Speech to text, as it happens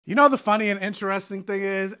You know, the funny and interesting thing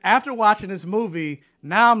is, after watching this movie,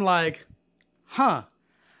 now I'm like, I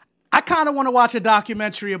kind of want to watch a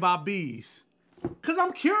documentary about bees. Because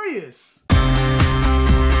I'm curious.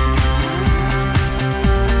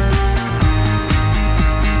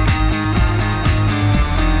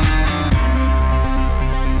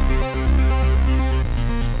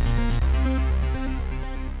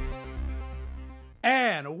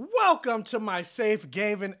 And welcome to my Safe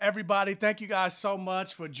Gayven, everybody. Thank you guys so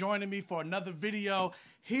much for joining me for another video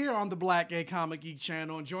here on the BlackGayComicGeek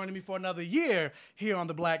channel and joining me for another year here on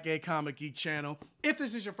the BlackGayComicGeek channel. If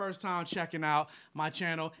this is your first time checking out my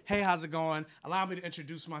channel, hey, how's it going? Allow me to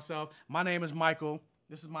introduce myself. My name is Michael.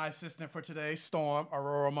 This is my assistant for today, Storm,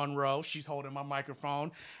 Aurora Monroe. She's holding my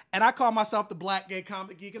microphone. And I call myself the Black Gay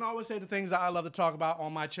Comic Geek and I always say the things that I love to talk about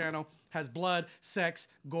on my channel has blood, sex,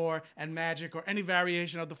 gore, and magic, or any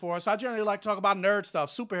variation of the four. So I generally like to talk about nerd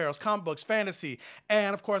stuff, superheroes, comic books, fantasy,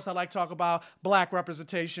 and of course I like to talk about black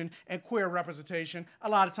representation and queer representation, a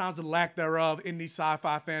lot of times the lack thereof in these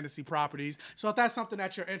sci-fi fantasy properties. So if that's something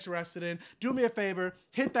that you're interested in, do me a favor,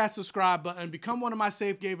 hit that subscribe button, become one of my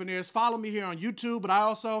Safe Gayveneers, follow me here on YouTube, but I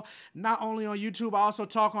also, not only on YouTube, I also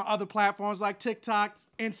talk on other platforms like TikTok,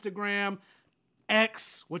 Instagram,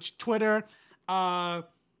 X, which Twitter,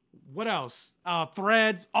 what else?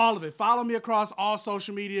 Threads, all of it. Follow me across all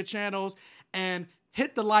social media channels and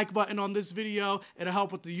hit the like button on this video. It'll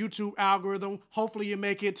help with the YouTube algorithm. Hopefully you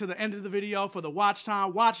make it to the end of the video for the watch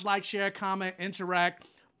time. Watch, like, share, comment, interact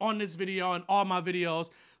on this video and all my videos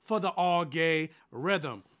for the all gay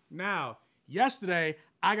rhythm. Now, yesterday,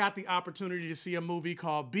 I got the opportunity to see a movie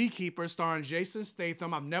called Beekeeper starring Jason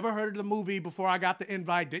Statham. I've never heard of the movie before I got the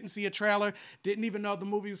invite, didn't see a trailer, didn't even know the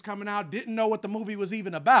movie was coming out, didn't know what the movie was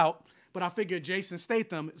even about, but I figured Jason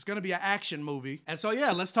Statham is gonna be an action movie. And so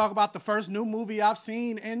yeah, let's talk about the first new movie I've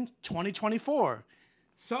seen in 2024.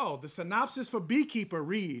 So, the synopsis for Beekeeper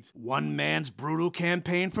reads, one man's brutal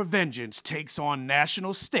campaign for vengeance takes on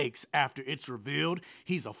national stakes after it's revealed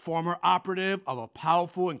he's a former operative of a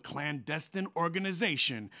powerful and clandestine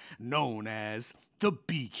organization known as the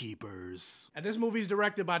Beekeepers. And this movie is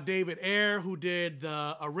directed by David Ayer, who did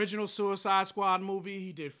the original Suicide Squad movie.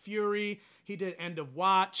 He did Fury. He did End of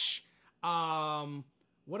Watch.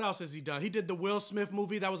 What else has he done? He did the Will Smith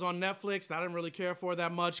movie that was on Netflix that I didn't really care for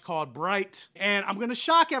that much called Bright. And I'm gonna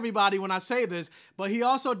shock everybody when I say this, but he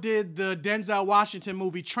also did the Denzel Washington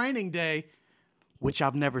movie Training Day, which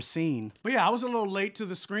I've never seen. But yeah, I was a little late to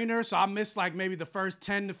the screener, so I missed like maybe the first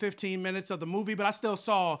 10 to 15 minutes of the movie, but I still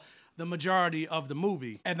saw the majority of the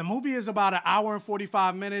movie. And the movie is about an hour and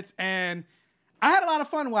 45 minutes, and I had a lot of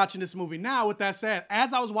fun watching this movie. Now, with that said,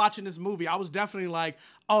 as I was watching this movie, I was definitely like,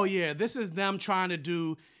 oh yeah, this is them trying to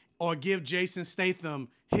do or give Jason Statham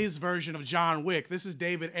his version of John Wick. This is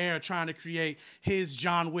David Ayer trying to create his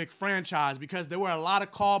John Wick franchise, because there were a lot of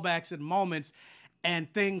callbacks and moments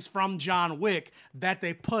and things from John Wick that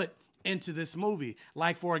they put into this movie.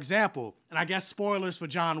 Like, for example, and I guess spoilers for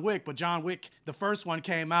John Wick, but John Wick, the first one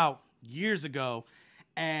came out years ago,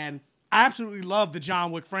 and I absolutely love the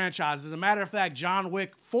John Wick franchise. As a matter of fact, John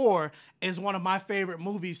Wick 4 is one of my favorite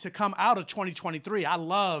movies to come out of 2023. I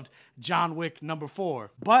loved John Wick number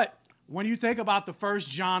 4. But when you think about the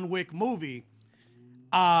first John Wick movie,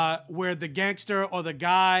 where the gangster or the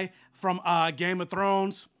guy from Game of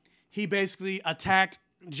Thrones, he basically attacked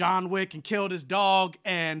John Wick and killed his dog,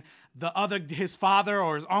 and his father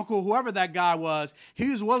or his uncle, whoever that guy was, he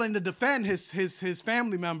was willing to defend his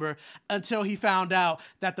family member until he found out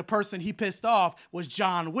that the person he pissed off was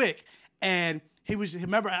John Wick. And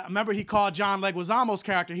remember he called John Leguizamo's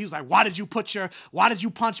character. He was like, why did you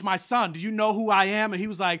punch my son? Do you know who I am? And he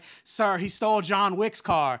was like, sir, he stole John Wick's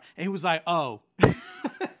car. And he was like, oh.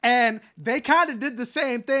 And they kind of did the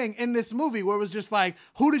same thing in this movie, where it was just like,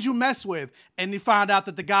 who did you mess with? And you found out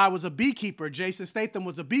that the guy was a beekeeper. Jason Statham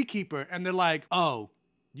was a beekeeper. And they're like, oh,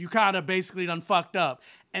 you kind of basically done fucked up.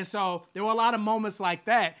 And so there were a lot of moments like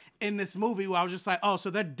that in this movie where I was just like, oh, so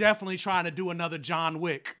they're definitely trying to do another John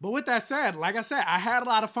Wick. But with that said, like I said, I had a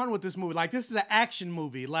lot of fun with this movie. Like, this is an action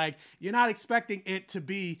movie. Like, you're not expecting it to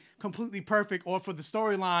be completely perfect or for the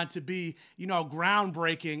storyline to be, you know,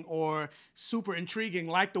 groundbreaking or super intriguing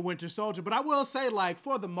like The Winter Soldier. But I will say, like,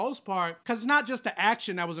 for the most part, because it's not just the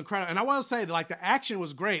action that was incredible. And I will say that, like, the action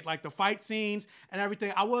was great. Like, the fight scenes and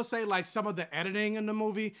everything. I will say, like, some of the editing in the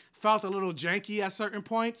movie felt a little janky at certain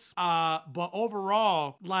points. But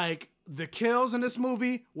overall, like, the kills in this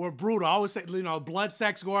movie were brutal. I always say, you know, blood,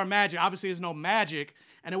 sex, gore, magic. Obviously, there's no magic,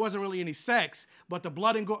 and there wasn't really any sex, but the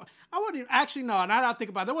blood and gore, I wouldn't actually, no, now that I think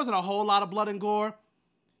about it, there wasn't a whole lot of blood and gore.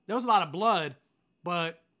 There was a lot of blood,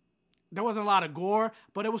 but there wasn't a lot of gore,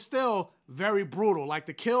 but it was still very brutal. Like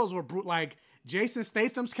the kills were brutal. Like Jason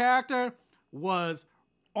Statham's character was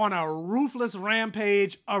on a ruthless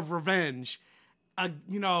rampage of revenge.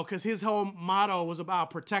 You know, because his whole motto was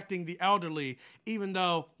about protecting the elderly, even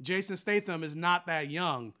though Jason Statham is not that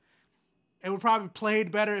young. It would probably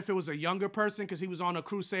played better if it was a younger person, because he was on a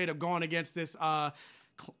crusade of going against this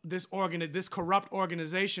this corrupt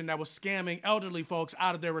organization that was scamming elderly folks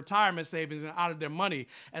out of their retirement savings and out of their money.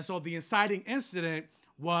 And so the inciting incident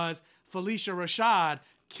was Felicia Rashad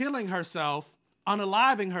killing herself,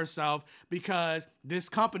 unaliving herself, because this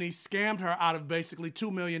company scammed her out of basically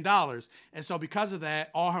 $2 million. And so because of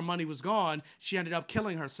that, all her money was gone. She ended up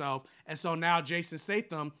killing herself. And so now Jason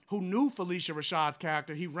Statham, who knew Felicia Rashad's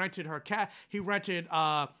character, he rented her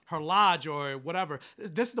her lodge or whatever.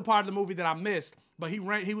 This is the part of the movie that I missed, but he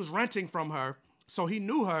was renting from her, so he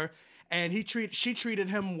knew her, and she treated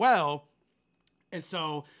him well. And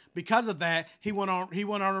so because of that, he went on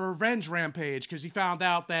a revenge rampage, because he found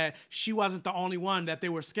out that she wasn't the only one that they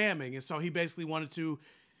were scamming. And so he basically wanted to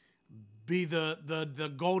be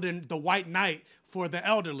the white knight for the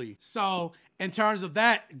elderly. So in terms of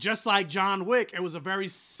that, just like John Wick, it was a very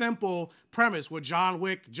simple premise where John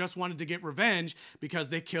Wick just wanted to get revenge because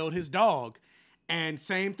they killed his dog. And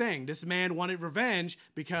same thing, this man wanted revenge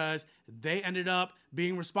because they ended up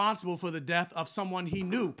being responsible for the death of someone he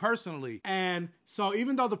knew personally. And so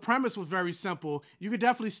even though the premise was very simple, you could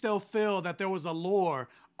definitely still feel that there was a lore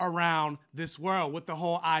around this world with the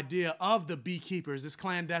whole idea of the Beekeepers, this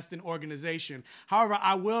clandestine organization. However,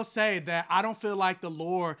 I will say that I don't feel like the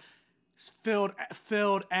lore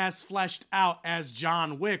filled as fleshed out as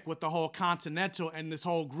John Wick, with the whole Continental and this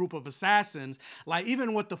whole group of assassins. Like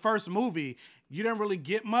even with the first movie, you didn't really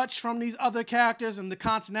get much from these other characters in the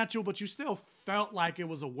Continental, but you still felt like it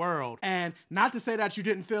was a world. And not to say that you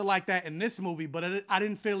didn't feel like that in this movie, but I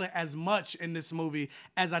didn't feel it as much in this movie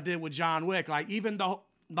as I did with John Wick. Like even though,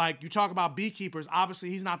 like you talk about Beekeepers, obviously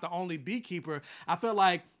he's not the only Beekeeper. I feel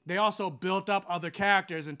like they also built up other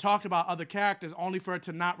characters and talked about other characters only for it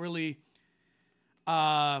to not really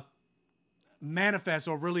manifest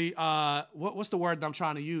or really what's the word that I'm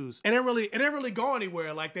trying to use? It didn't really go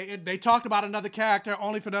anywhere. Like they talked about another character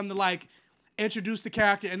only for them to like introduce the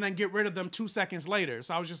character and then get rid of them 2 seconds later.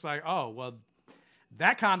 So I was just like, oh well,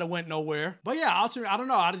 that kind of went nowhere. But yeah, I don't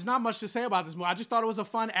know. There's not much to say about this movie. I just thought it was a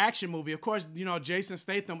fun action movie. Of course, you know, Jason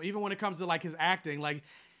Statham, even when it comes to like his acting, like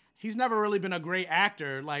he's never really been a great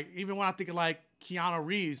actor. Like even when I think of like Keanu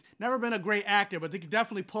Reeves, never been a great actor, but they could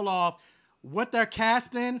definitely pull off what they're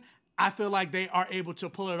casting. I feel like they are able to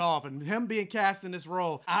pull it off. And him being cast in this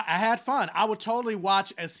role, I had fun. I would totally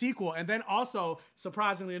watch a sequel. And then also,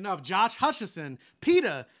 surprisingly enough, Josh Hutcherson,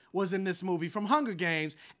 Peter, was in this movie from Hunger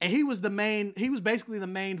Games. And he was basically the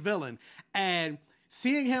main villain. And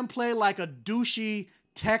seeing him play like a douchey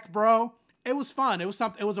tech bro, it was fun. It was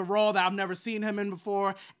a role that I've never seen him in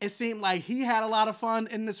before. It seemed like he had a lot of fun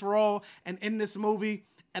in this role and in this movie.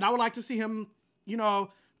 And I would like to see him, you know,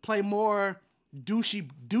 play more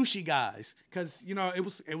douchey guys, because you know it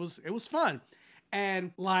was fun.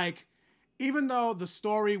 And like even though the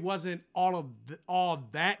story wasn't all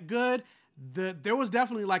that good, there was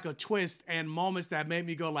definitely like a twist and moments that made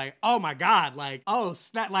me go like, oh my god, like oh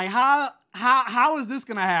snap, like how is this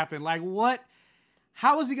gonna happen? Like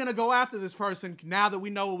how is he gonna go after this person now that we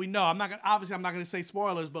know what we know? I'm not gonna say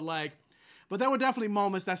spoilers, but there were definitely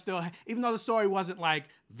moments that still, even though the story wasn't like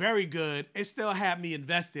very good, it still had me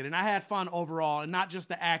invested. And I had fun overall, and not just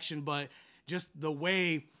the action, but just the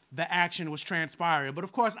way the action was transpiring. But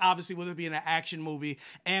of course, obviously, with it being an action movie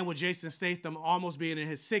and with Jason Statham almost being in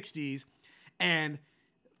his 60s and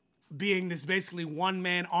being this basically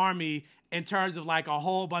one-man army in terms of like a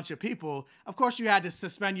whole bunch of people, of course you had to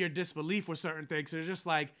suspend your disbelief with certain things. So it's just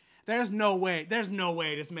like, there's no way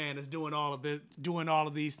this man is doing all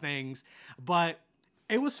of these things. But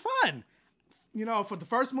it was fun. You know, for the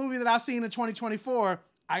first movie that I've seen in 2024,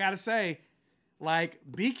 I gotta say, like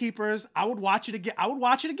Beekeepers, I would watch it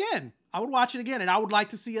again. And I would like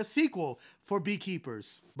to see a sequel for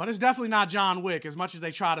Beekeepers. But it's definitely not John Wick, as much as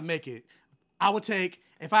they try to make it. I would take,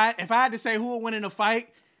 if I had to say who would win in a fight,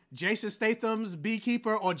 Jason Statham's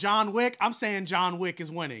Beekeeper or John Wick, I'm saying John Wick is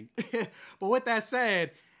winning. But with that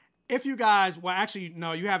said, if you guys, well, actually,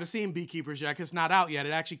 no, you haven't seen Beekeepers yet because it's not out yet.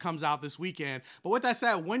 It actually comes out this weekend. But with that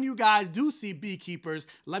said, when you guys do see Beekeepers,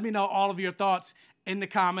 let me know all of your thoughts in the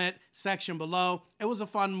comment section below. It was a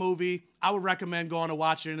fun movie. I would recommend going to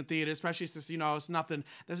watch it in the theater, especially since, you know,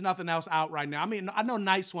 there's nothing else out right now. I mean, I know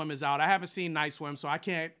Night Swim is out. I haven't seen Night Swim, so I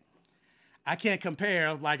can't I can't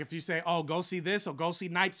compare, like if you say, oh, go see this or go see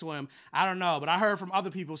Night Swim. I don't know, but I heard from other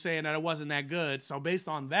people saying that it wasn't that good. So based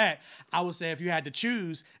on that, I would say if you had to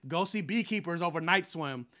choose, go see Beekeepers over Night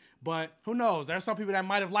Swim. But who knows? There are some people that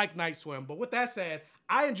might have liked Night Swim. But with that said,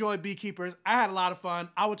 I enjoyed Beekeepers. I had a lot of fun.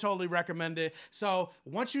 I would totally recommend it. So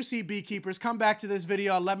once you see Beekeepers, come back to this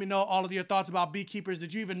video and let me know all of your thoughts about Beekeepers.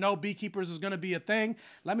 Did you even know Beekeepers was going to be a thing?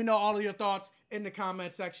 Let me know all of your thoughts in the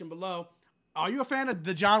comment section below. Are you a fan of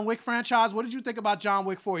the John Wick franchise? What did you think about John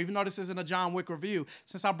Wick 4? Even though this isn't a John Wick review,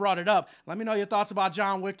 since I brought it up, let me know your thoughts about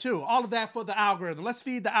John Wick 2. All of that for the algorithm. Let's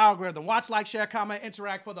feed the algorithm. Watch, like, share, comment,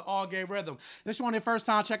 interact for the all-gay rhythm. If this is one of your first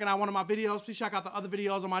time checking out one of my videos, please check out the other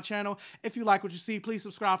videos on my channel. If you like what you see, please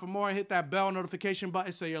subscribe for more and hit that bell notification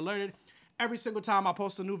button so you're alerted every single time I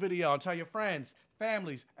post a new video. And tell your friends,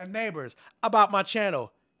 families, and neighbors about my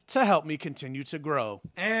channel to help me continue to grow.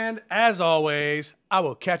 And as always, I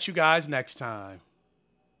will catch you guys next time.